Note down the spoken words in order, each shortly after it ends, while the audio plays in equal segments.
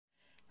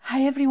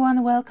Hi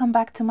everyone, welcome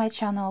back to my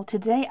channel.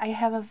 Today I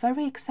have a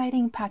very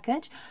exciting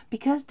package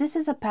because this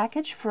is a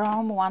package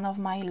from one of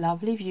my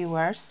lovely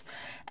viewers,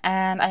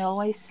 and I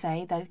always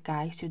say that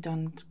guys, you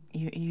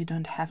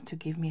don't have to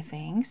give me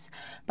things,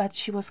 but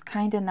she was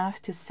kind enough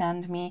to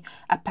send me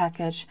a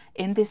package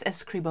in this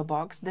Escribo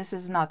box. This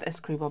is not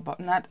Escribo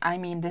box,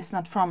 this is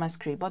not from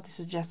Escribo,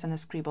 this is just an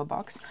Escribo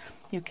box.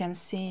 You can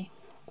see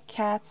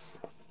cat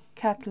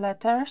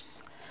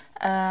letters.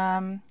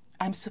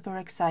 I'm super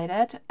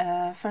excited.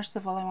 First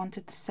of all, I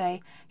wanted to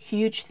say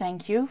huge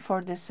thank you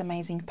for this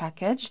amazing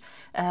package.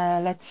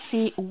 Let's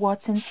see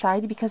what's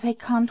inside because I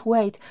can't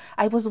wait.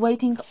 I was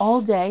waiting all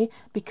day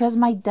because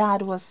my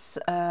dad was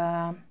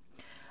on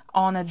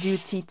a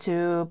duty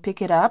to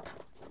pick it up,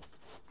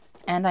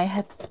 and I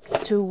had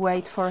to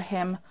wait for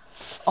him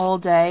all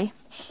day,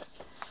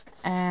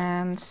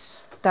 and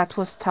that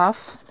was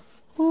tough.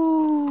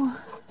 Ooh.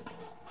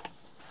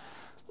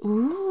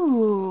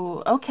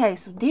 Ooh. Okay,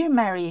 so dear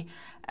Mary,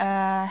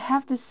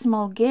 have this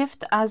small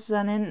gift as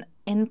an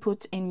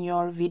input in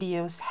your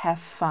videos. Have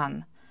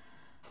fun.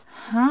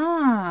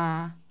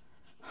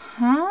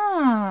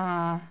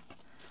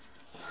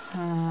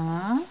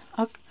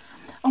 Okay.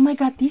 Oh my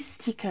god, these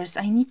stickers,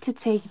 I need to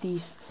take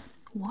these.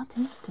 What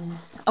is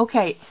this?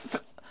 Okay,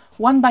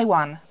 one by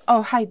one.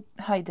 Oh, hi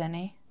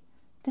Danny.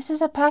 This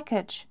is a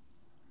package.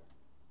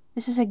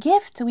 This is a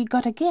gift. We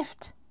got a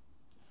gift.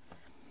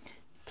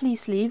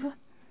 Please leave.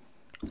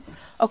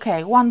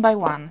 Okay, one by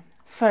one.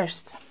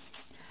 First,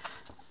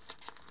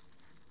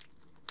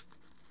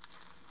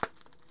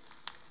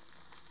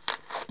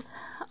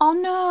 oh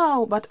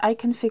no, but I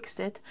can fix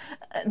it.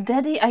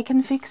 Daddy, I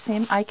can fix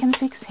him. I can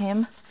fix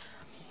him.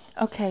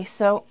 Okay,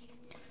 so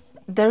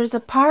there is a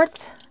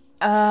part,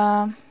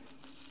 there's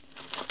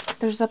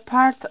a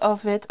part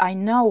of it, I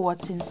know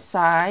what's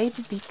inside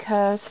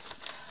because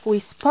we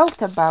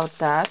spoke about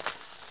that,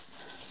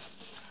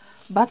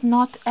 but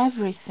not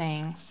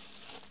everything.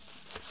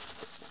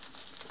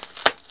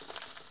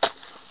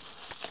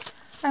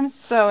 I'm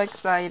so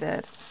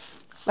excited.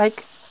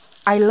 Like,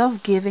 I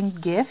love giving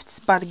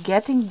gifts, but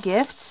getting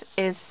gifts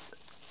is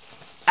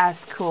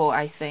as cool,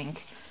 I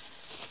think.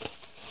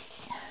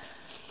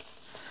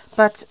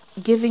 But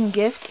giving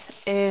gifts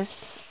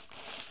is...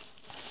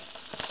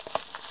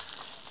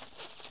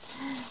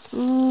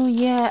 Ooh,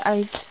 yeah,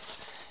 I've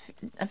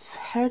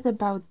heard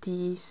about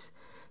these.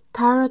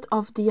 Tarot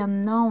of the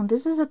Unknown.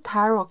 This is a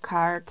tarot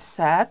card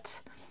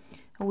set.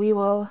 We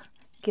will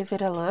give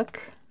it a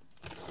look.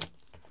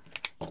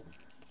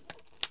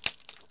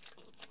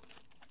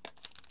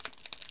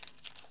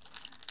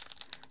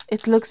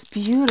 It looks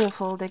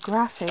beautiful, the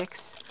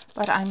graphics,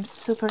 but I'm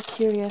super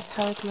curious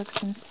how it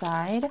looks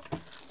inside.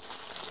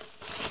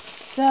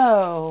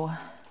 So,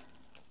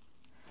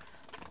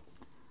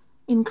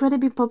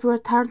 incredibly popular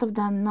Tarot of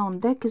the Unknown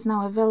deck is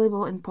now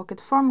available in pocket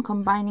form,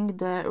 combining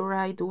the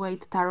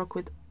Rider-Waite Tarot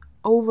with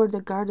Over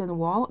the Garden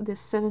Wall. This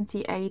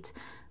 78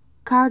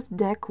 card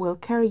deck will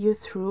carry you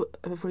through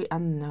every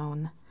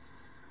unknown.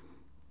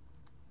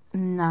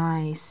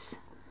 Nice.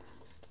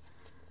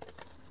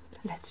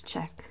 Let's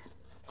check.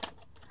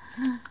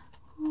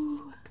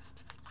 Ooh.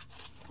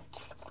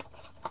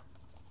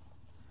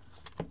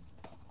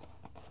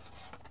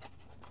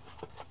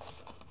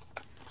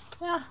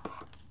 Yeah.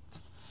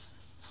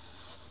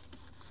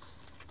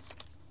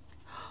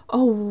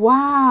 Oh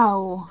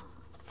wow,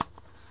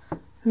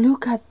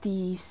 look at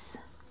these.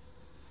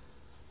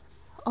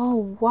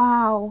 Oh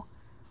wow,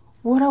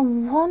 what a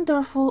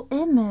wonderful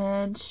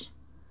image.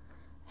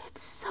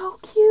 It's so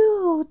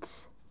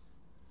cute.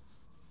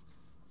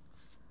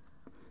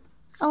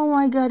 Oh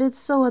my god, it's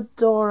so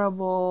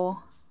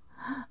adorable.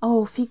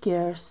 Oh,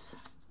 figures.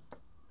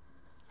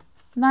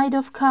 Knight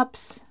of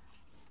Cups.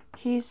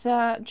 He's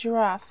a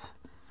giraffe.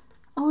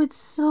 Oh, it's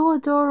so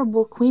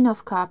adorable. Queen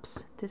of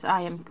Cups.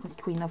 I am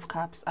Queen of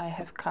Cups. I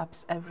have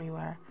cups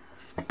everywhere.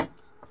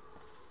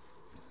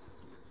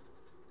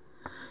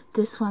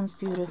 This one's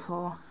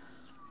beautiful.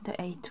 The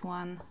 8th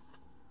one.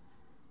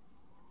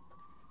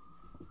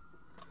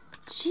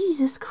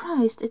 Jesus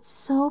Christ, it's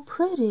so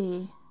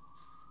pretty.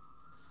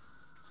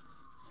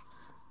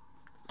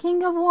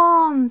 King of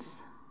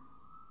Wands.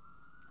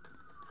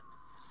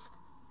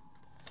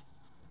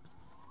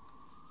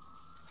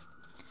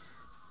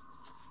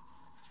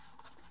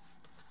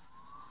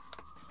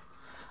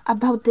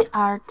 About the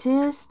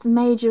artist,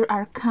 Major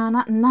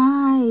Arcana.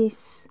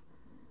 Nice.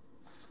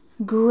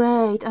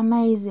 Great,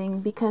 amazing,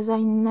 because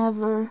I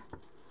never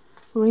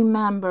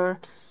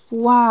remember.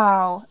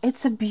 Wow,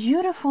 it's a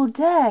beautiful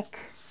deck.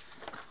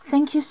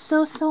 Thank you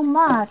so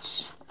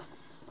much.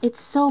 It's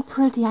so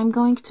pretty. I'm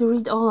going to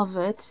read all of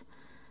it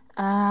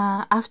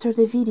after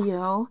the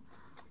video,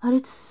 but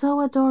it's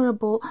so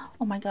adorable.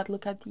 Oh my god,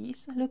 look at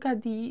these, look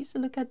at these,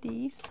 look at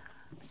these.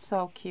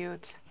 So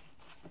cute.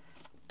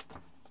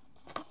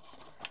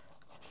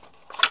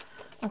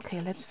 Okay,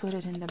 let's put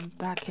it in the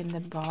back in the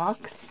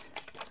box.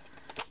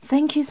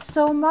 Thank you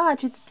so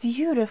much. It's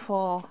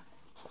beautiful.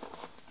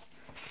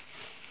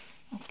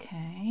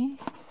 Okay.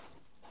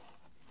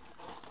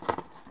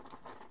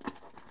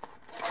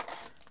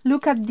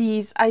 Look at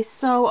these. I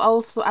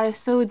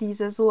saw these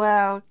as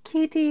well.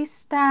 Kitty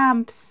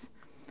stamps.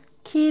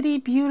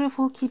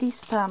 Beautiful kitty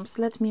stamps.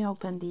 Let me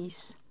open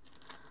these.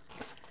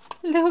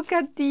 Look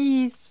at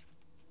these.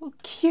 Oh,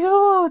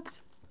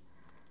 cute.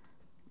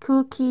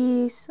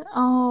 Cookies.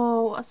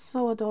 Oh,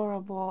 so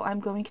adorable.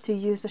 I'm going to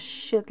use a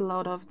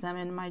shitload of them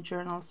in my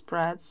journal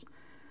spreads.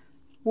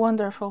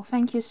 Wonderful.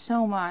 Thank you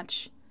so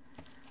much.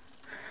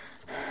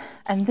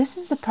 And this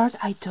is the part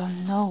I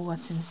don't know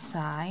what's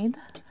inside.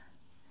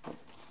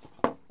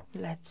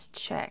 Let's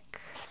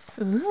check.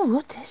 Ooh,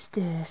 what is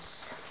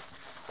this?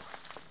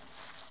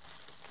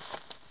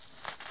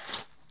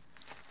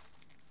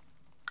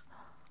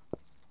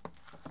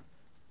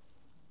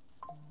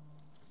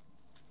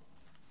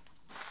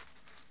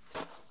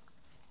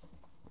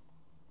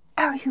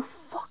 Are you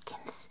fucking...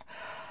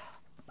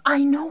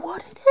 I know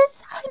what it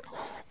is. I know.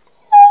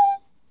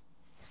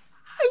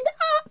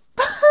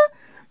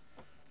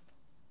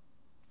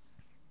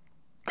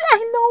 I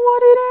know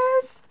what it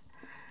is.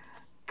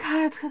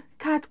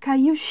 Katka,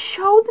 you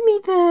showed me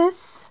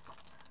this.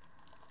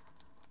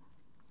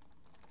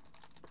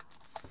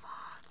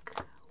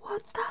 Fuck.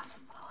 What the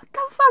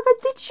fuck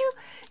did you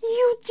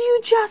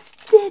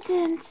just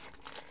didn't.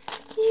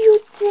 You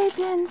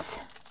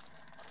didn't.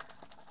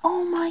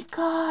 Oh my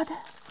god.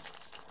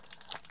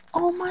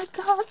 Oh my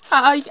god.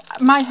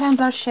 My hands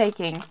are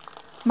shaking.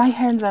 My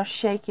hands are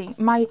shaking.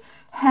 My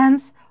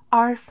hands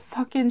are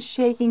fucking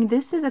shaking.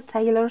 This is a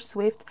Taylor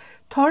Swift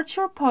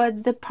Torture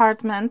Poets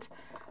Department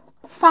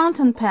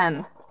fountain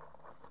pen.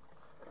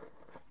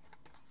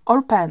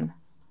 Or pen.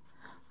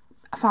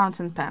 A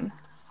fountain pen.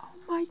 Oh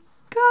my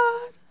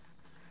god.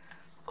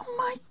 Oh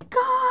my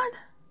god.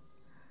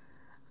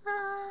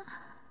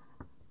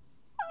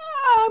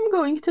 I'm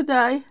going to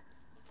die.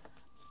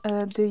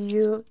 Do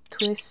you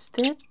twist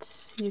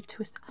it? You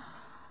twist.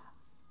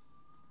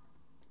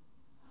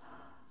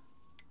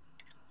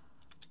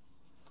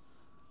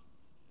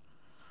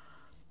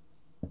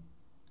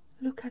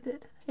 Look at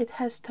it. It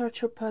has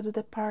Torture Poets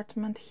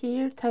Department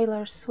here,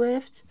 Taylor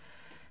Swift,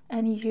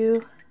 and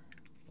you.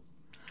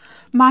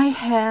 My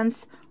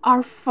hands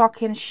are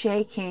fucking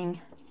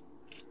shaking.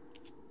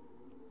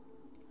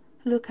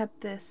 Look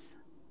at this.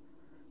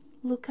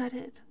 Look at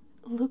it.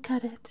 Look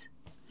at it.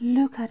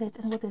 Look at it.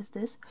 And what is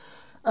this?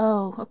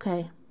 Oh,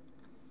 okay.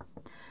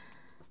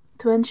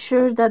 To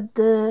ensure that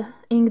the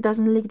ink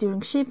doesn't leak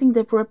during shipping,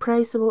 the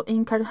replaceable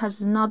ink card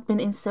has not been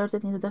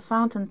inserted into the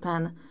fountain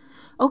pen.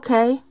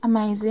 Okay,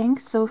 amazing.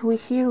 So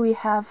here we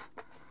have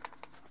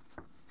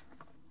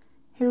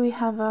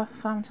a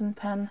fountain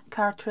pen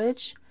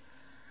cartridge.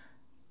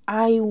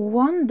 I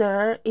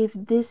wonder if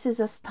this is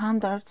a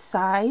standard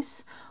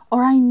size,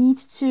 or I need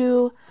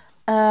to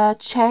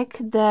check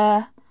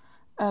the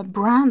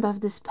brand of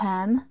this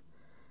pen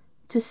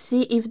to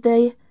see if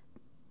they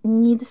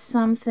need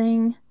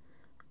something.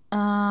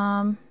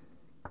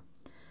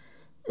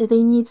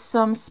 They need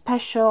some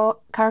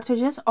special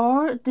cartridges,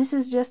 or this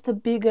is just a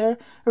bigger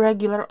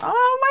regular.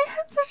 Oh, my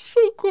hands are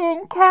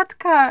shaking.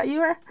 Katka,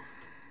 you're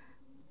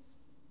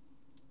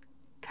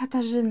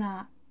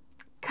Katarzyna.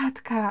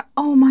 Katka,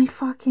 oh my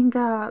fucking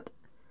god.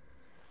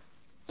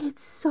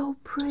 It's so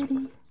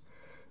pretty.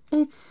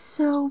 It's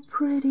so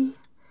pretty.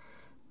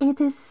 It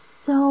is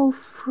so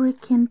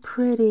freaking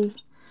pretty.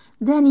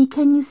 Danny,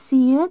 can you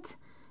see it?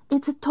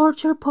 It's a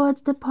Torture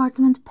Poets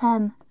Department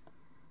pen.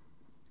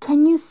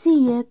 Can you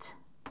see it?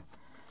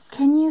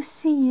 Can you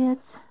see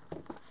it?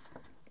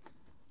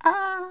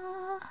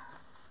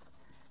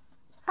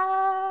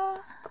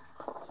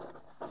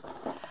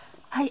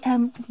 I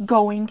am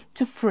going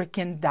to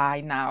freaking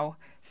die now.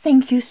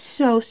 Thank you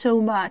so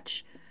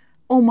much.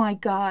 Oh my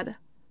god.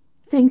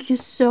 Thank you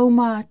so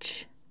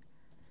much.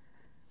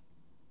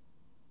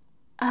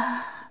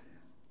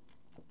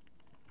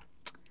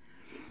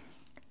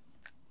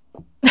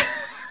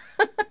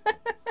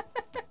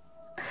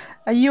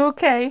 Are you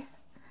okay?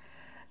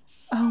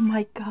 Oh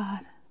my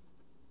god.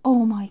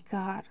 Oh my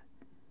god.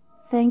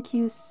 Thank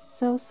you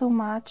so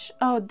much.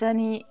 Oh,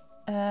 Danny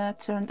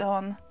turned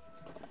on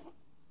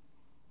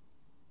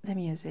the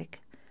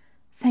music.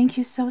 Thank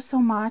you so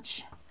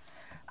much.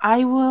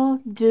 I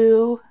will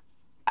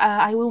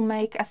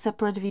make a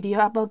separate video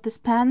about this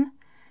pen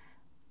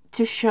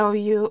to show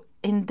you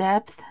in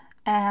depth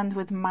and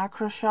with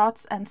macro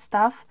shots and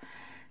stuff.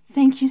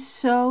 Thank you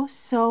so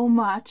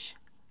much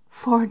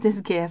for this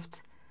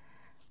gift.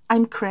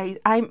 I'm crazy.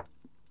 I'm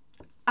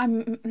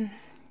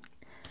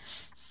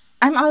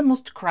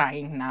almost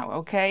crying now,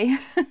 okay?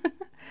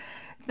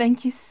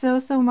 Thank you so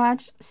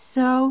much.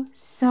 So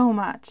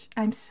much.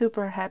 I'm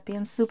super happy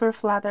and super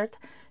flattered.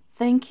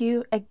 Thank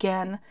you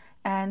again,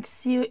 and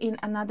see you in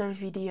another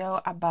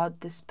video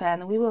about this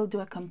pen. We will do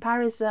a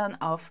comparison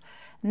of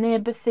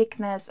nib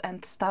thickness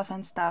and stuff.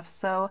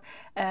 So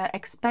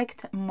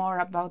expect more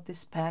about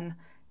this pen.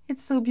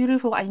 It's so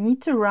beautiful. I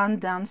need to run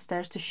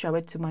downstairs to show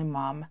it to my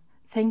mom.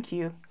 Thank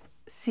you.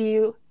 See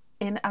you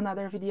in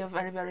another video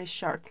very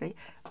shortly.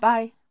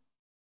 Bye.